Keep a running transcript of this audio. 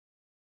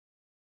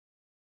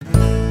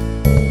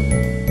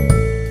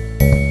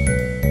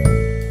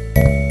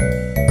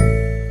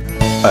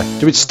water.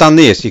 Do we stand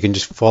here so you can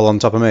just fall on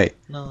top of me?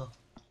 No.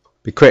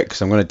 Be quick,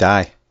 because I'm going to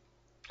die.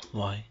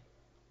 Why?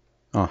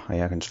 Oh,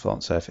 yeah, I can just fall on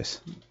the surface.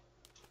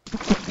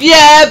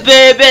 Yeah,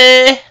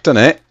 baby! Done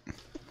it.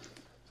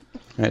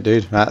 Right,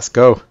 dude, let's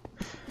go.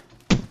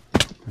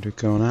 Where do we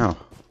go now?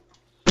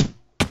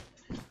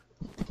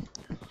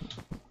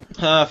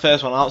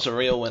 First one out's a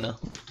real winner.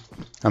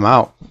 I'm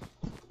out.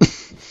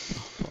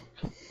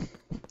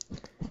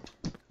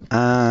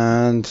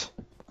 And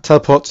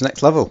teleport to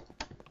next level.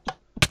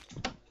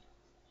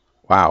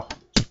 Wow.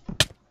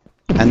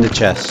 End the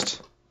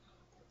chest.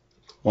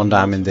 One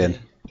diamond in.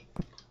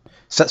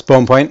 Set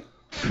spawn point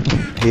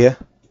here.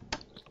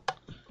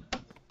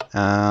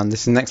 And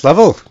this is next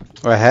level.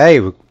 Oh hey,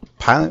 we're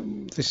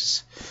piling. This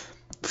is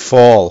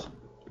fall.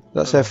 Does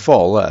that say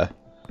fall there?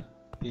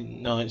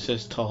 No, it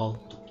says tall.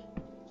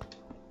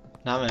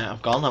 Nah, mate,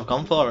 I've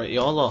gone for it.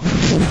 YOLO.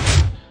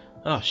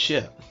 Oh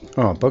shit.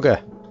 Oh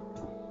bugger.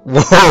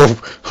 Whoa!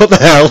 What the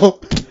hell?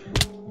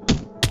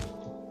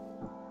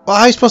 Well,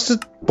 how are you supposed to?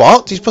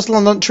 What? Are you supposed to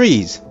land on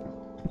trees?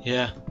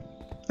 Yeah.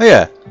 Oh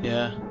yeah.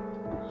 Yeah.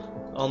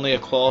 Only a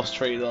close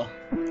tree though.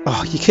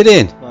 Oh, you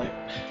kidding? Like.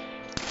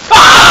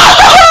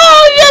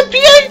 Ah! Yeah,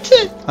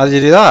 beauty! How did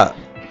you do that?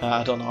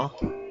 I don't know.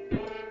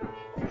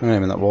 I'm gonna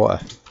aim in that water.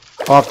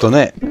 Oh, I've done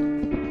it.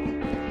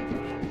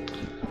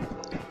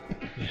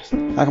 Yes.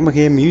 How come I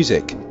hear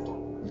music?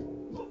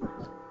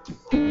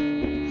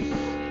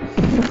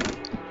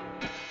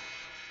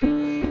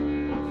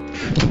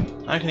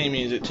 I can hear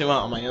music too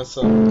out of my ears,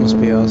 so. Must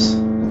be us.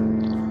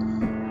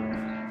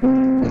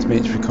 Let's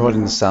make it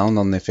recording the sound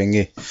on the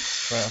thingy.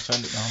 Right, I'll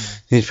turn it down.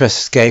 You need to press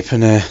escape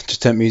and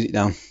just turn music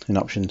down in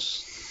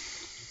options.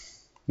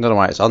 I don't know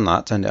why it's on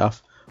that, turned it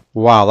off.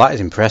 Wow, that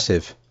is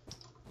impressive.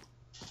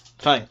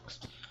 Thanks.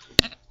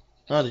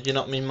 Oh, did you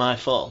not mean my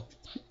fall?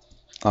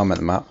 I meant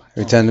the map.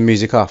 We turned the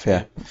music off,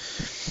 yeah.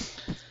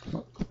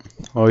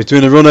 Oh, he's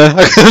doing a runner.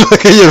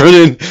 Look at you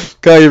running.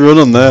 Can't you run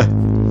on there?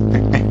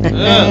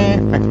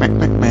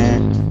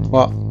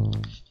 What?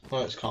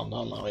 Oh, it's calmed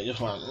down now. It just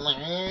went.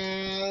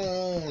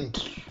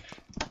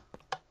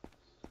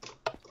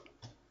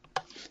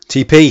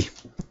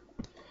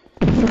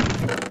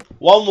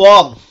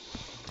 1-1.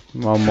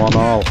 1-1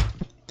 all.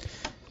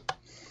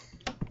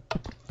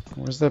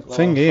 Where's the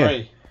thing here?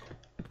 3.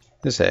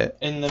 Is it?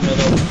 In the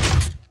middle.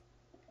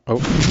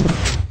 Oh.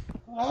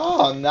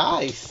 Oh,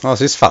 nice. Oh,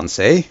 this is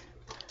fancy.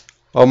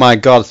 Oh my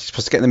god, you're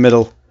supposed to get in the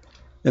middle.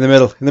 In the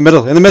middle, in the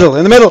middle, in the middle,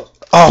 in the middle!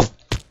 Oh,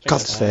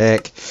 God's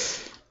sake.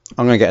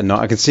 I'm gonna get annoyed.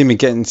 I can see me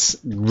getting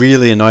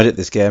really annoyed at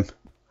this game.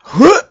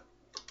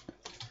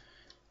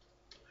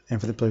 Aim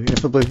for the blue, aim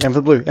for the blue, aim for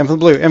the blue, aim for the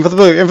blue, aim for the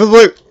blue, aim for the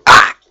blue!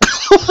 Ah!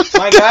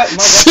 My guy.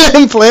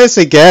 Same place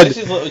again! This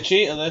is a little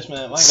cheater, this,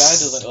 mate. My guy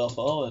doesn't go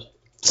forward.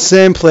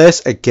 Same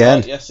place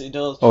again. Oh, yes, he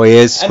does. Oh, he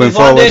is. And Going he's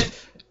forward. landed.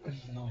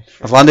 No,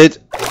 I've landed.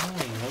 Oh,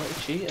 you're a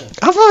little cheater.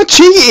 I'm not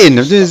cheating!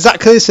 I'm doing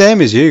exactly the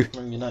same as you.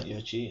 You're not,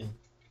 you're cheating.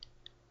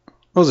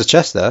 Oh, there's a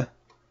chest there.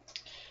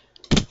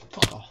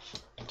 Fuck off.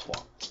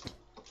 Twat.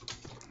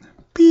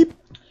 Beep.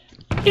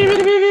 Beep, beep,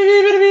 beep,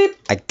 beep, beep, beep.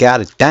 I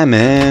got a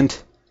diamond.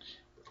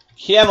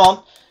 Come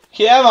on.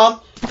 Come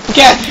on.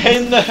 Get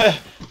in there.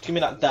 Give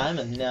me that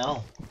diamond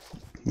now.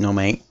 No,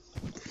 mate.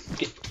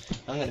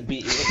 I'm gonna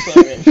beat you with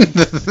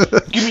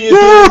it. Give me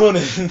your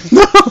money.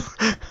 No.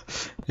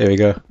 Here we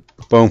go.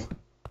 Boom.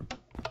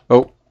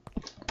 Oh.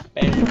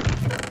 Bam.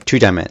 2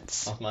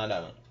 diamonds. That's my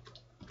diamond.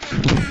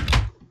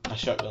 I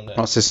shotgunned it.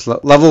 What's this?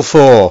 Level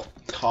 4.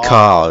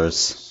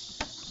 Cars.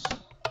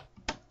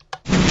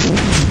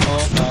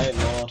 Oh my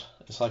lord.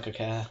 It's like a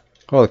car.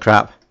 Holy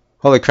crap.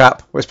 Holy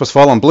crap. We're supposed to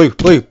fall on blue.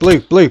 Blue, blue,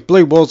 blue,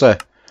 blue. Water.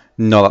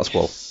 No, that's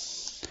wool.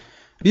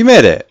 Have you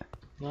made it?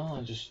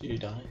 No, you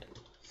died.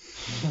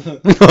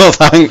 Oh,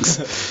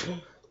 thanks.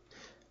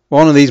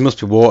 One of these must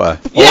be water.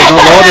 Oh,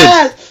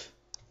 yes!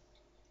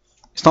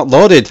 it's not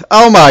loaded. It's not loaded.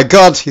 Oh my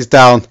god, he's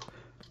down.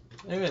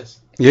 Who is?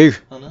 You.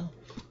 I know.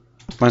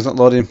 Why's it not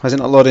loading? Why's it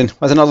not loading?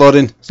 Why's it not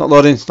loading? It's not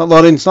loading. It's not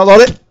loading. It's not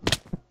loading.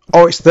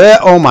 Oh, it's there.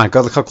 Oh my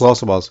god, look how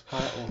close it was.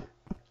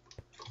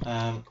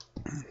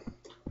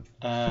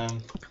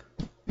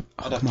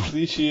 I'd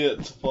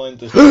appreciate to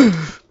find it.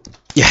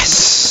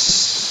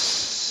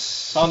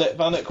 Yes. Found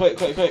it, quick.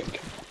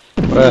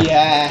 Where?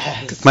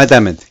 Yes. My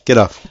diamond. Get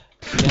off.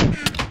 Yeah.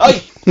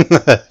 Oi!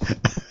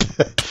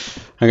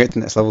 I'll get to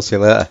the next level. See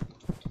you later.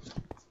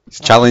 It's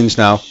a challenge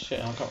now.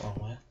 Shit, I've got wrong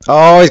way.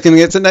 Oh, he's gonna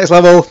get to the next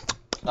level.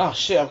 Oh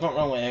shit, I've got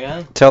wrong way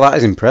again. Tell that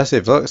is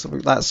impressive. Look,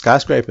 that's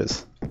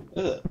skyscrapers.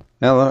 Is it?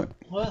 Yeah, look.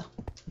 Where?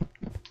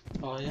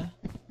 Oh yeah.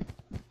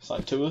 It's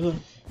like 2 of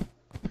them.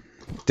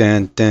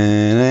 Dun,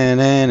 dun, dun,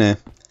 dun, dun.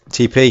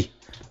 TP.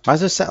 Why is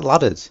there a set of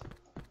ladders?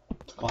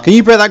 Can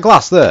you break that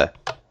glass there?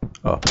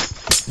 Oh. What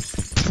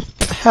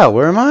the hell?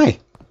 Where am I?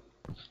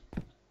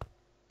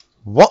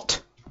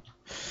 What?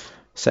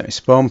 Set me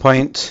spawn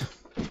point.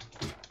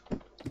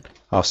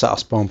 I'll set our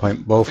spawn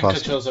point both. I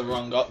think I chose the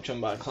wrong option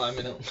by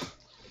climbing up.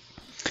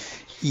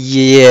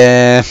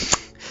 Yeah.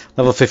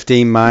 Level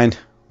 15 mine.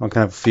 I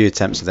can have a few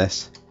attempts of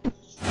this.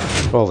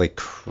 Holy crap.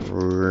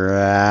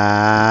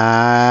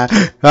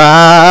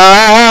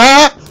 Ah!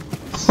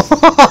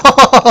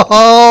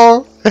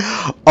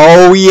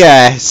 Oh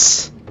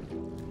yes.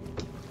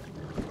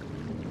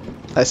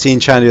 Let's see him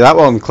try and do that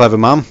one, clever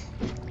man.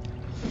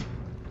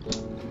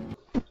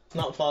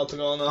 Not far to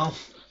go now.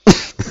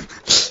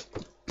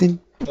 Dim,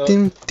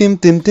 dim, dim,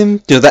 dim, dim.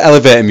 Do the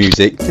elevator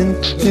music.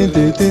 Dim, dim,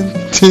 dim, dim,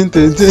 dim,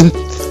 dim, dim.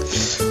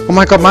 Oh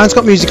my god, mine's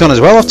got music on as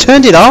well. I've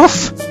turned it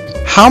off.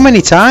 How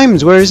many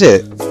times? Where is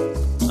it?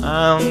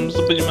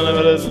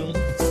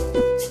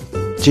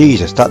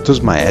 Jesus, that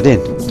does my head in.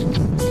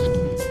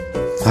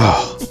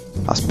 Oh,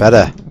 that's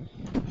better.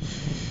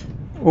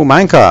 Oh,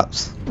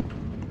 minecarts.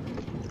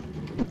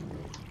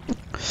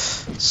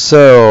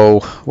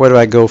 So, where do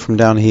I go from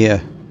down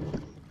here?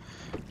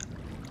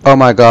 Oh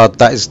my god,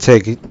 that is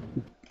taking... Do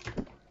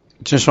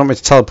you just want me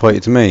to teleport you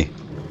to me?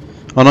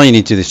 Oh no, you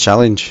need to do this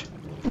challenge.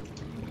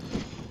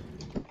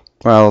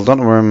 Well, don't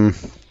know where I'm...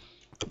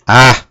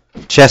 Ah!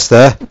 Chest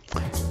there!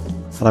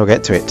 How do I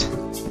get to it?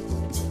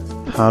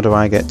 How do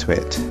I get to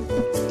it?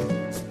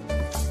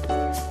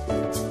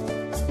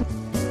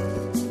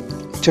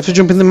 Do you have to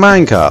jump in the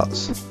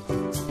minecarts?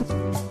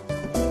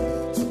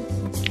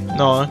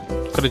 No,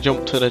 gotta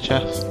jump to the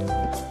chest.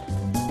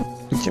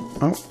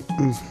 Oh,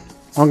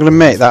 I'm gonna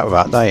make that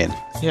without dying.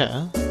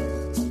 Yeah.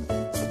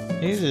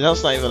 Easy,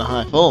 that's not even a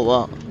high fall,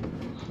 what?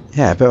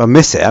 Yeah, but if I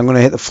miss it, I'm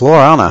gonna hit the floor,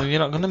 aren't I? You're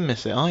not gonna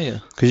miss it, are you?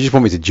 Because you just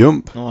want me to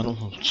jump. No, I don't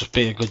want to just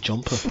be a good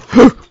jumper.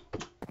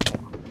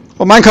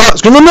 Oh,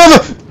 minecart's gonna run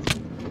over!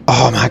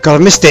 Oh my god,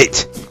 I missed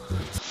it!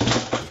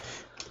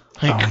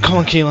 Hey, come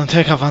on, Keelan,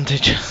 take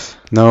advantage.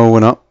 No, we're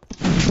not.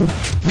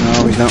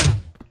 No, he's not.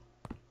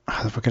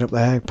 How do I get up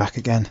there? Back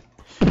again.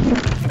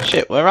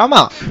 Shit, where am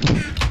I?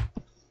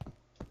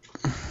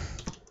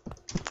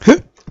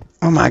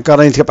 Oh my god,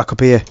 I need to get back up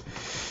here.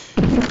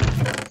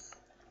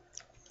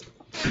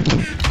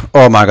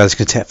 Oh my god, this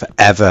could take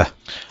forever.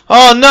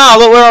 Oh no,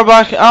 look where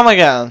I am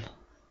again.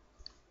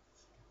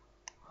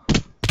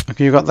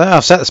 Okay, you got there.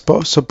 I've set the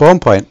spawn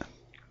point.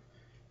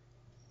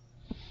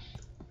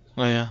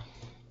 Oh yeah.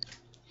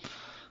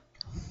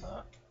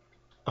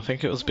 I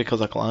think it was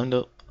because I climbed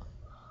up.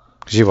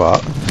 Cause you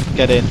what?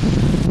 Get in.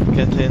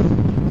 Get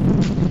in.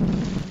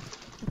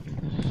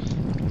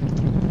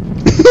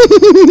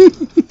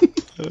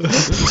 Oh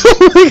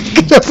my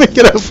god, pick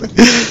it up.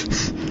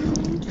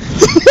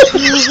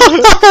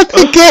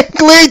 It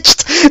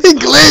glitched! It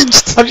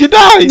glitched! Have you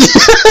died?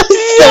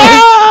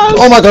 Yes!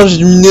 Oh my god,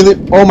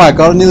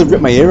 I nearly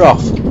ripped my ear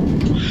off. Oh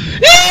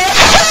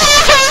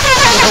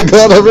my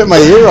god, I ripped my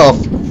ear off.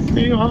 I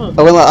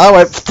went like that, I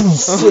went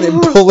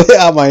and pulled it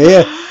out of my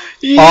ear.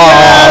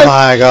 Yes! Oh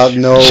my god,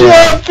 no way.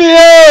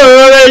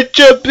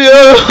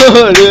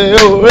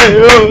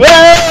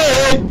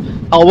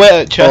 I'll wait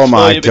at chest. Oh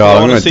my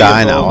god, I'm gonna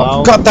die now.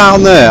 I got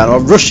down there and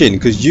I'm rushing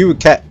because you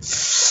kept...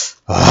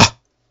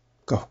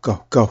 Go,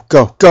 go, go,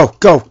 go, go,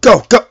 go, go,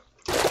 go!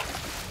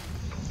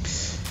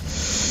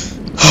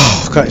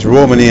 Oh god, it's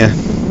warm in here.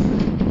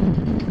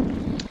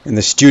 In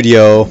the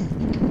studio. Have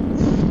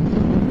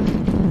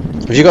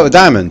you got the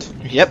diamond?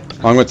 Yep.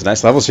 I'm going to the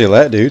next level, see you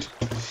later, dude.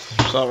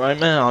 It's alright,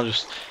 man. I'll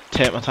just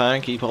take my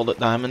time, keep all that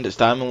diamond. It's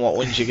diamond what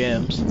wins your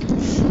games.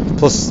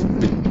 Plus,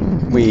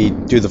 we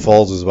do the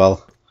falls as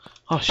well.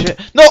 Oh shit.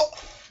 No!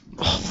 Oh,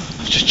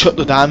 I've just chucked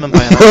the diamond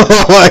by an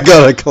Oh my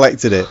god, I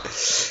collected it.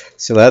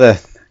 See you later.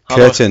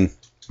 Curtain.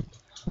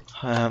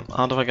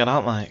 How do I get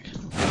out, Mike?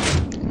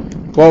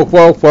 Whoa,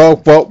 whoa, whoa,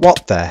 whoa,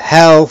 what the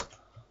hell?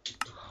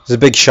 There's a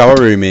big shower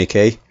room here,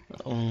 Key.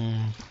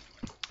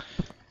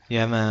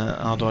 Yeah, man,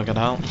 how do I get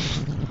out?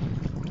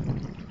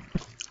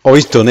 Oh,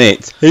 he's done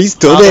it. He's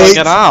done How do I it.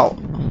 get out?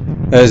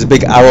 There's a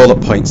big arrow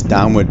that points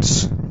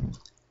downwards.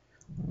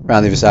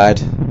 Round the other side.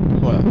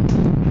 Where?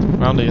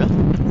 Round here?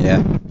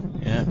 Yeah.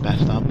 Yeah,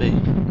 best I'll be.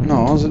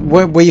 No,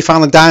 where you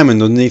found the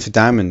diamond underneath the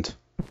diamond?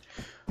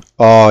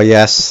 Oh,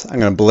 yes. I'm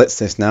going to blitz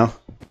this now.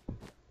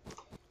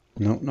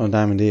 No, no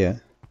diamond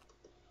here.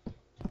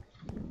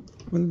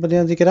 When the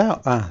hell did you get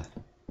out? Ah.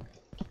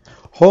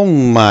 Oh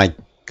my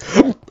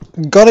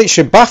god, it's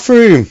your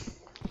bathroom!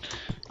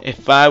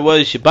 If I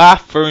was your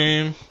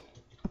bathroom.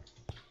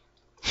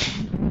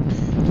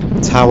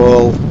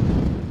 Towel.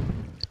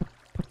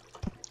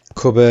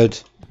 Cupboard.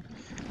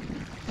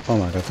 Oh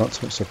my god, got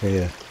so much stuff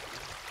here.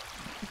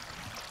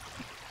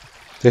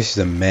 This is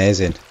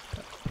amazing.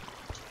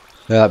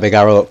 Look at that big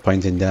arrow up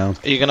pointing down.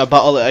 Are you going to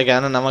bottle it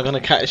again and am I going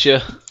to catch you?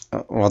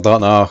 Well, I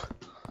don't know.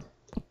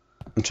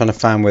 I'm trying to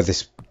find where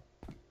this...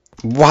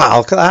 Wow,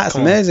 look at that, it's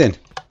amazing.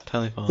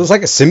 Telephone. Looks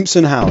like a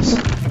Simpson house.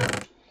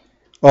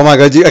 Oh my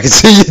god, I can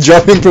see you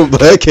dropping from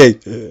there,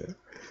 Kate.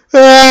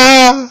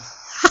 Ah!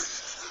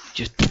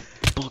 Just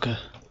bugger.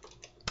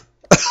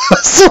 I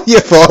saw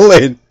you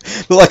falling.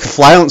 Look like a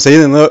fly on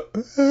ceiling, look.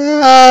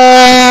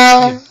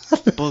 Ah!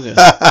 Bugger.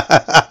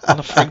 How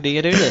the frick do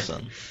you do this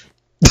then?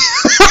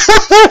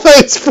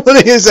 It's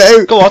funny as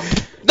hell. Go on.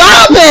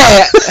 Damn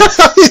it!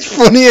 It's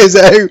funny as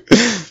hell.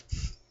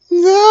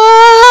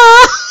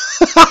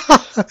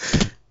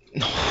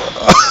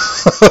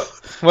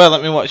 Well,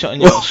 let me watch it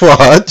on yours.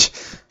 Watch.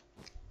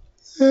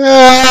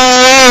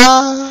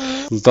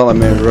 Don't let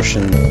me rush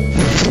and...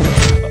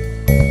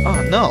 Oh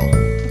no.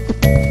 know.